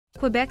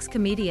Quebec's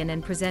comedian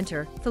and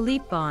presenter,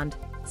 Philippe Bond,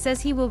 says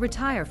he will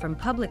retire from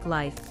public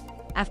life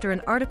after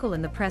an article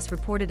in the press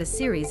reported a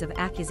series of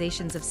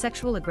accusations of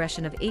sexual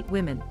aggression of 8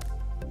 women.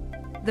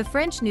 The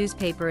French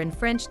newspaper in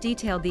French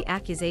detailed the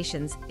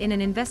accusations in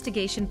an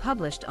investigation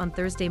published on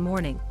Thursday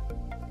morning.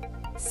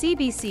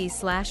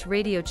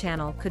 CBC/radio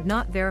channel could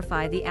not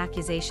verify the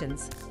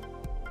accusations.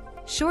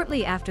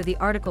 Shortly after the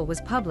article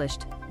was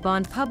published,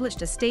 Bond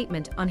published a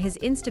statement on his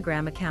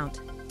Instagram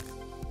account.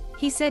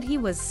 He said he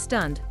was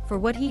stunned for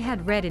what he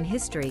had read in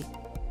history,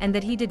 and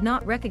that he did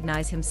not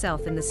recognize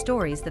himself in the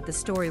stories that the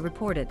story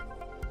reported.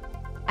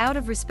 Out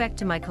of respect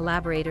to my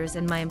collaborators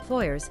and my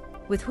employers,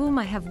 with whom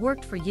I have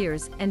worked for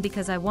years, and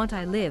because I want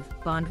I live,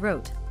 Bond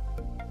wrote.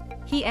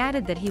 He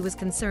added that he was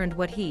concerned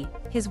what he,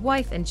 his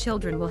wife and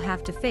children will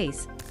have to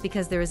face,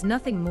 because there is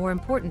nothing more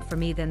important for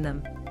me than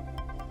them.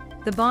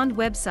 The Bond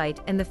website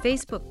and the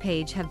Facebook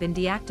page have been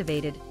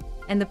deactivated,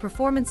 and the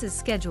performances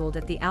scheduled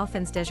at the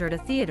Alphonse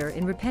Desjardins Theatre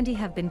in Repentigny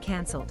have been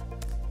cancelled.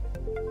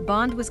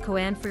 Bond was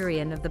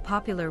co-anfitrion of the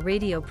popular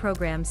radio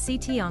program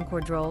CT Encore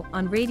Drôle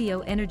on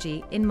Radio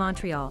Energy in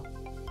Montreal.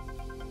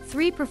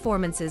 3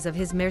 performances of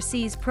his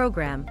Merci's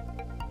program.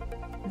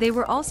 They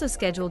were also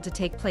scheduled to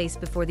take place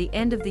before the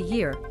end of the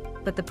year,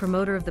 but the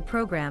promoter of the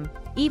program,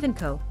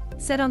 Evenco,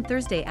 said on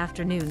Thursday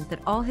afternoon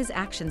that all his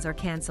actions are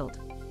cancelled.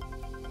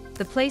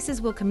 The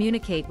places will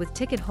communicate with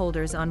ticket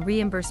holders on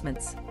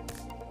reimbursements.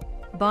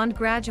 Bond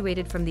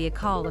graduated from the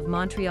École of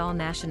Montréal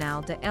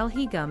Nationale de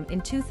l'Higum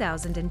in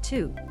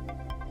 2002.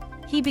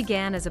 He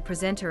began as a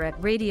presenter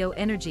at Radio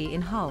Energy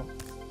in Hull.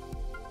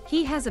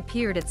 He has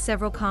appeared at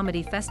several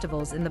comedy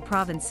festivals in the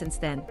province since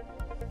then.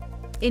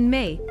 In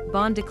May,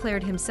 Bond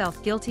declared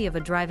himself guilty of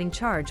a driving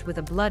charge with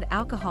a blood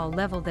alcohol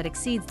level that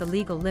exceeds the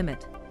legal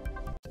limit.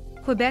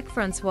 Quebec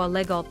François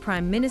Legault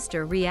Prime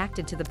Minister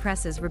reacted to the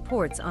press's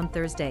reports on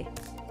Thursday.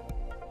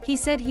 He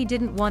said he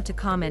didn't want to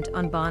comment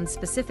on Bond's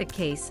specific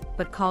case,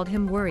 but called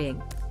him worrying.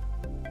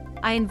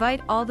 "I invite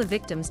all the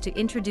victims to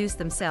introduce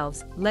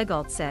themselves,"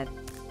 Legault said.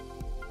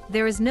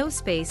 "There is no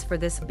space for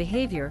this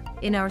behavior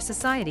in our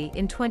society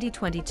in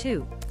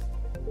 2022.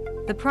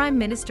 The Prime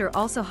Minister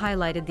also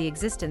highlighted the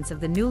existence of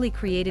the newly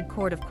created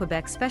Court of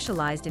Quebec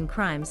specialized in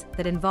crimes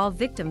that involve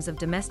victims of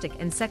domestic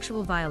and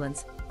sexual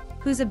violence,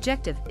 whose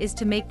objective is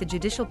to make the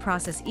judicial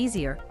process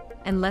easier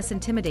and less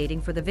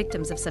intimidating for the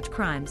victims of such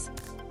crimes.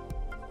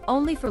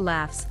 Only for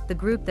Laughs, the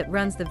group that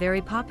runs the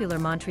very popular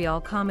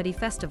Montreal Comedy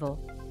Festival,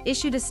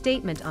 issued a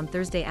statement on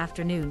Thursday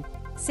afternoon,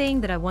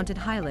 saying that I wanted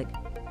Heilig,